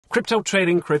Crypto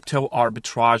trading, crypto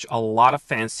arbitrage, a lot of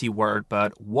fancy word,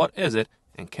 but what is it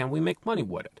and can we make money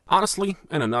with it? Honestly,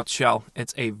 in a nutshell,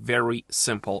 it's a very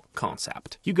simple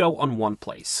concept. You go on one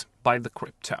place, buy the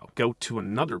crypto, go to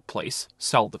another place,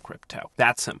 sell the crypto.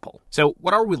 That simple. So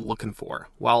what are we looking for?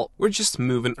 Well, we're just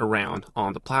moving around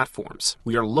on the platforms.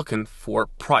 We are looking for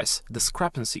price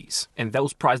discrepancies, and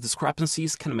those price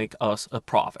discrepancies can make us a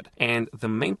profit. And the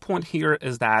main point here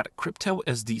is that crypto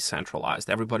is decentralized.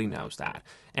 Everybody knows that.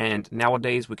 And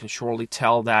nowadays we can surely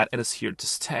tell that it is here to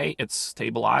stay. It's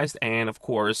stabilized, and of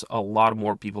course a lot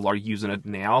more people are using it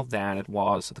now than it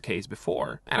was the case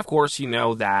before. And of course you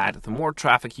know that the more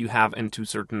traffic you have into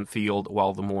certain field,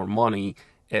 well, the more money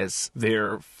is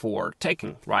there for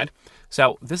taking, right?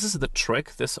 So this is the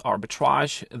trick, this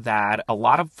arbitrage that a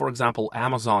lot of, for example,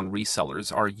 Amazon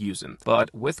resellers are using.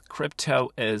 But with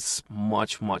crypto is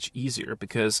much easier,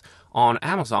 because on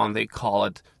Amazon they call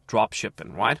it drop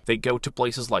shipping, right? They go to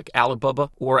places like Alibaba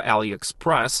or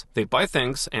AliExpress, they buy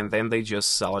things and then they just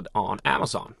sell it on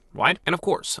Amazon, right? And of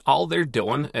course, all they're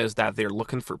doing is that they're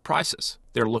looking for prices.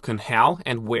 They're looking how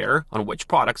and where, on which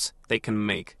products they can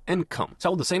make income.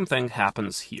 So the same thing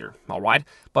happens here, all right?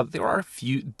 But there are a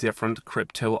few different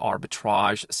crypto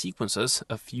arbitrage sequences,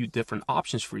 a few different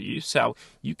options for you. So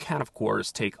you can, of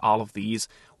course, take all of these.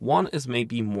 One is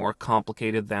maybe more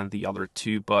complicated than the other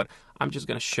two, but I'm just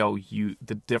going to show you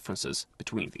the differences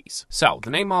between these. So the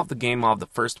name of the game of the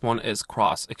first one is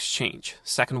cross exchange.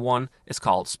 Second one is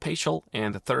called spatial,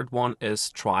 and the third one is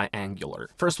triangular.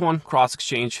 First one, cross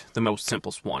exchange, the most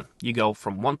simplest one. You go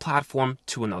from one platform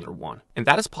to another one. And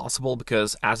that is possible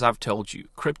because, as I've told you,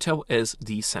 crypto is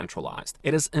decentralized.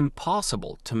 It is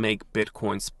impossible to make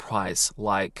Bitcoin's price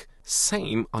like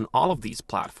same on all of these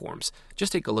platforms.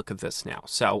 Just take a look at this now.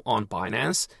 So on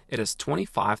Binance, it is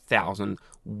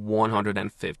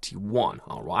 25,151,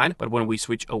 all right? But when we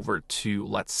switch over to,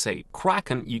 let's say,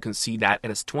 Kraken, you can see that it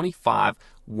is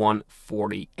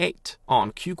 25,148.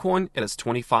 On KuCoin, it is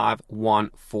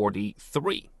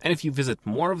 25,143. And if you visit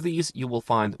more of these, you will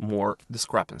find more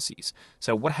discrepancies.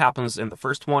 So what happens in the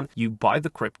first one, you buy the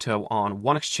crypto on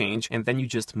one exchange and then you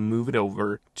just move it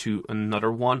over to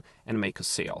another one and make a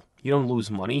sale. You don't lose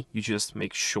money, you just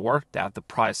make sure that the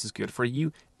price is good for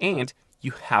you, and you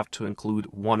have to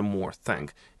include one more thing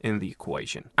in the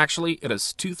equation. Actually, it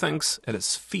is two things. It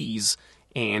is fees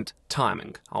and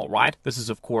timing, all right? This is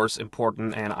of course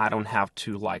important, and I don't have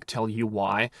to tell you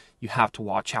why. You have to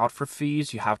watch out for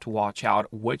fees. You have to watch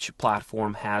out which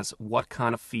platform has what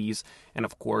kind of fees, and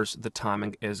of course the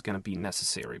timing is going to be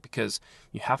necessary, because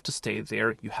you have to stay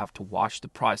there, you have to watch the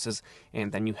prices,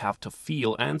 and then you have to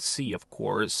feel and see, of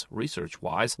course, research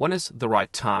wise, when is the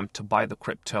right time to buy the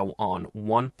crypto on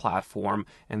one platform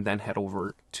and then head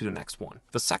over to the next one.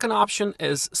 The second option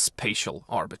is spatial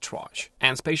arbitrage,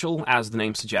 and spatial, as the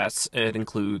name suggests, it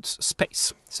includes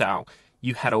space. So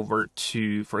you head over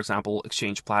to, for example,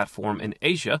 exchange platform in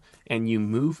Asia, and you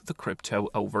move the crypto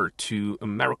over to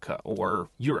America or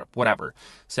Europe, whatever.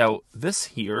 So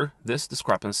this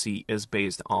discrepancy is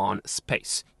based on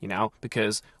space,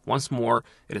 because once more,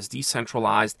 it is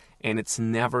decentralized and it's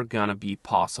never gonna be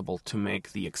possible to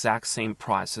make the exact same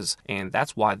prices. And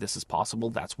that's why this is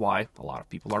possible. That's why a lot of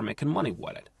people are making money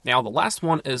with it. Now, the last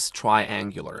one is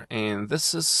triangular, and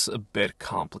this is a bit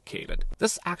complicated.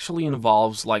 This actually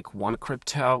involves one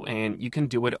crypto, and you can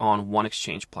do it on one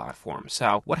exchange platform.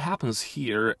 So what happens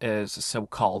here is a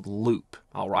so-called loop.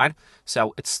 All right.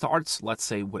 So it starts, let's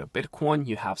say, with a Bitcoin.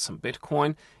 You have some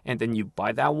Bitcoin, and then you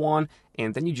buy that one,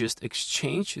 and then you just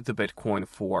exchange the Bitcoin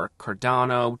for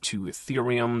Cardano to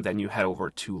Ethereum. Then you head over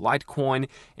to Litecoin,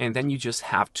 and then you just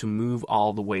have to move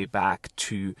all the way back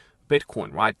to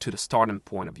Bitcoin, right, to the starting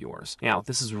point of yours. Now,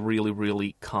 this is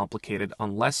really complicated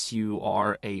unless you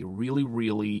are a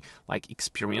really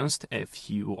experienced. If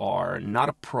you are not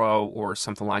a pro or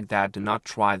something like that, do not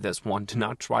try this one. Do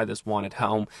not try this one at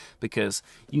home, because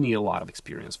you need a lot of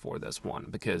experience for this one,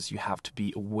 because you have to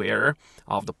be aware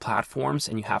of the platforms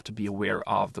and you have to be aware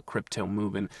of the crypto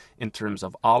movement in terms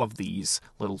of all of these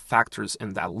little factors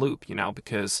in that loop,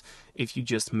 because if you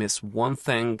just miss one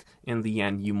thing, in the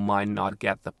end, you might not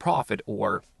get the profit,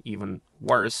 or even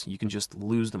worse, you can just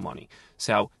lose the money.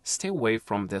 So stay away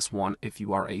from this one if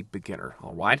you are a beginner,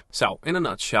 all right? So in a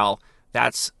nutshell,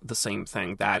 that's the same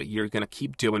thing that you're going to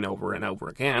keep doing over and over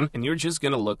again, and you're just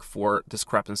going to look for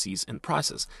discrepancies in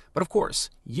prices. But of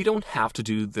course, you don't have to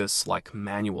do this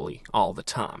manually all the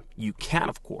time. You can,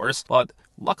 of course, but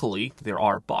luckily there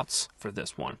are bots for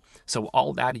this one. So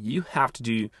all that you have to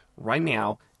do right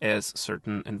now is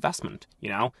certain investment.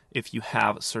 If you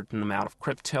have a certain amount of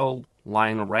crypto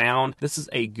lying around, this is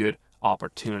a good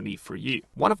opportunity for you.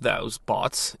 One of those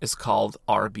bots is called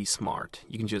RB Smart.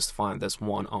 You can just find this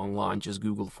one online. Just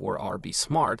Google for RB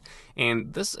Smart.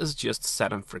 And this is just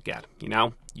set and forget.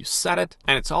 You set it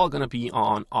and it's all going to be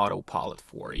on autopilot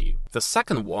for you. The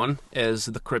second one is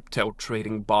the crypto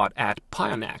trading bot at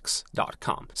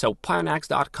Pionex.com. So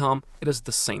Pionex.com, it is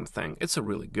the same thing. It's a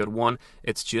really good one.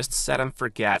 It's just set and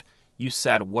forget. You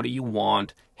said what do you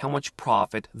want, how much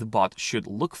profit the bot should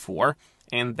look for,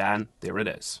 and then there it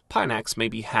is. Pionex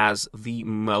maybe has the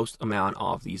most amount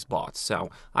of these bots, so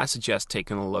I suggest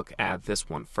taking a look at this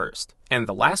one first. And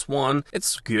the last one,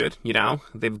 it's good,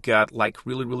 They've got like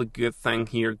really good thing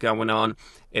here going on.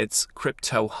 It's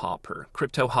Crypto Hopper.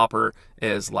 Crypto Hopper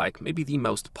is like maybe the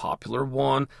most popular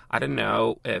one. I don't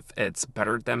know if it's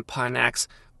better than Pionex,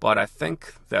 but I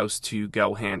think those two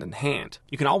go hand in hand.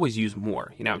 You can always use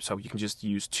more, so you can just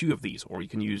use 2 of these or you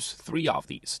can use 3 of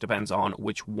these. Depends on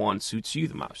which one suits you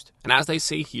the most. And as they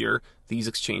say here, these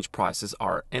exchange prices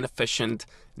are inefficient,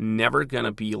 never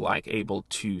gonna be like able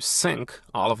to sync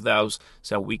all of those,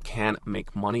 so we can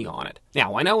make money on it.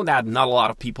 Now, I know that not a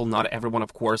lot of people, not everyone,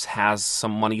 of course, has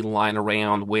some money lying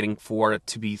around waiting for it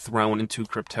to be thrown into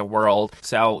crypto world.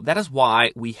 So that is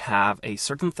why we have a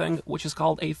certain thing which is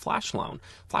called a flash loan.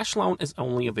 Flash loan is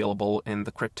only available in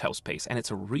the crypto space, and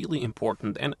it's a really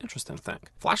important and interesting thing.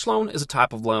 Flash loan is a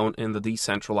type of loan in the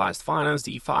decentralized finance,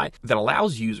 DeFi, that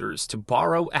allows users to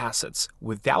borrow assets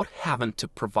without having to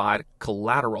provide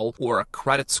collateral or a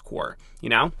credit score,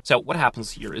 So what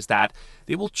happens here is that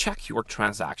they will check your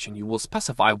transaction. You will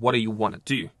specify what do you want to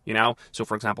do, So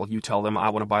for example, you tell them I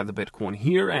want to buy the Bitcoin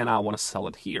here and I want to sell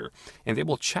it here. And they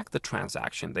will check the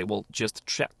transaction. They will just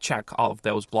check all of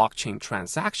those blockchain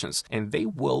transactions and they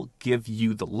will give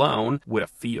you the loan with a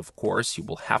fee, of course. You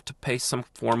will have to pay some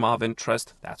form of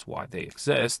interest. That's why they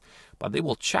exist. But they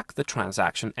will check the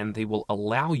transaction and they will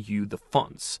allow you the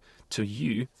funds to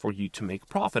you for you to make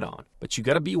profit on. But you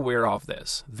got to be aware of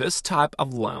this. This type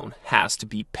of loan has to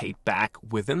be paid back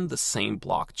within the same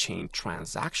blockchain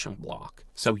transaction block.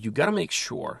 So you got to make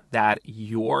sure that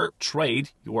your trade,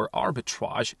 your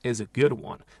arbitrage is a good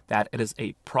one, that it is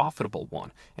a profitable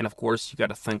one. And of course, you got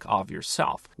to think of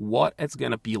yourself. What is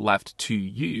going to be left to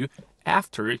you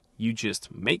after you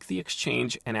just make the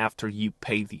exchange and after you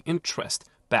pay the interest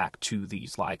back to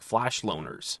these like flash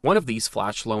loaners. One of these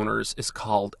flash loaners is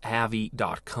called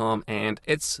Avi.com and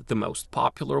it's the most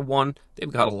popular one. They've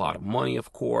got a lot of money,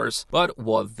 of course, but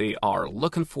what they are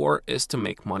looking for is to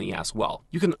make money as well.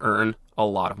 You can earn a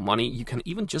lot of money. You can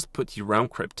even just put your own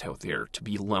crypto there to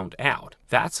be loaned out.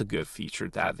 That's a good feature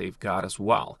that they've got as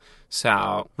well.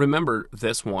 So remember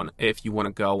this one if you want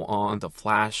to go on the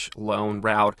flash loan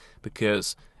route,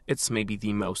 because it's maybe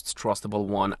the most trustable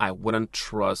one. I wouldn't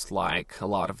trust like a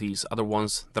lot of these other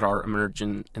ones that are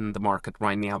emerging in the market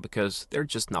right now because they're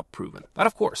just not proven. But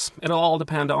of course, it'll all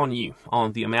depend on you,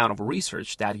 on the amount of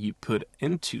research that you put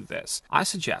into this. I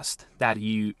suggest that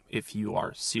you, if you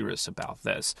are serious about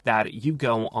this, that you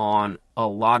go on a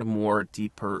lot more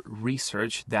deeper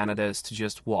research than it is to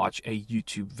just watch a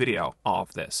YouTube video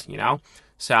of this,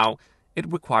 So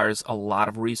it requires a lot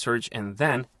of research, and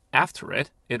then after it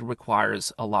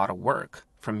requires a lot of work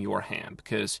from your hand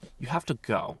because you have to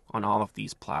go on all of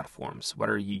these platforms,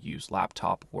 whether you use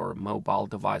laptop or mobile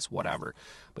device, whatever.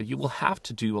 But you will have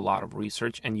to do a lot of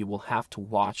research and you will have to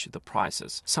watch the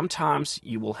prices. Sometimes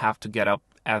you will have to get up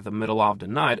at the middle of the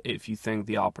night if you think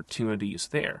the opportunity is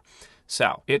there.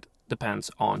 So it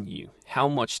depends on you, how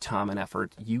much time and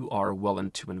effort you are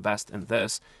willing to invest in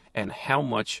this and how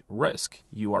much risk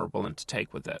you are willing to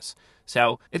take with this.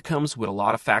 So it comes with a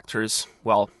lot of factors.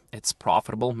 Well, it's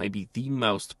profitable, maybe the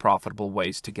most profitable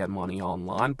ways to get money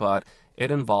online, but it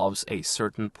involves a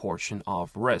certain portion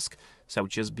of risk. So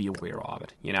just be aware of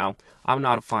it. I'm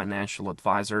not a financial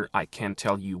advisor. I can't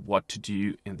tell you what to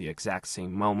do in the exact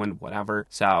same moment, whatever.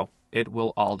 So it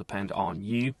will all depend on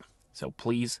you. So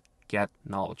please get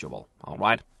knowledgeable. All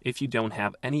right. If you don't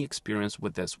have any experience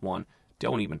with this one,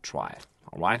 don't even try it.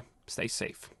 All right. Stay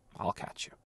safe. I'll catch you.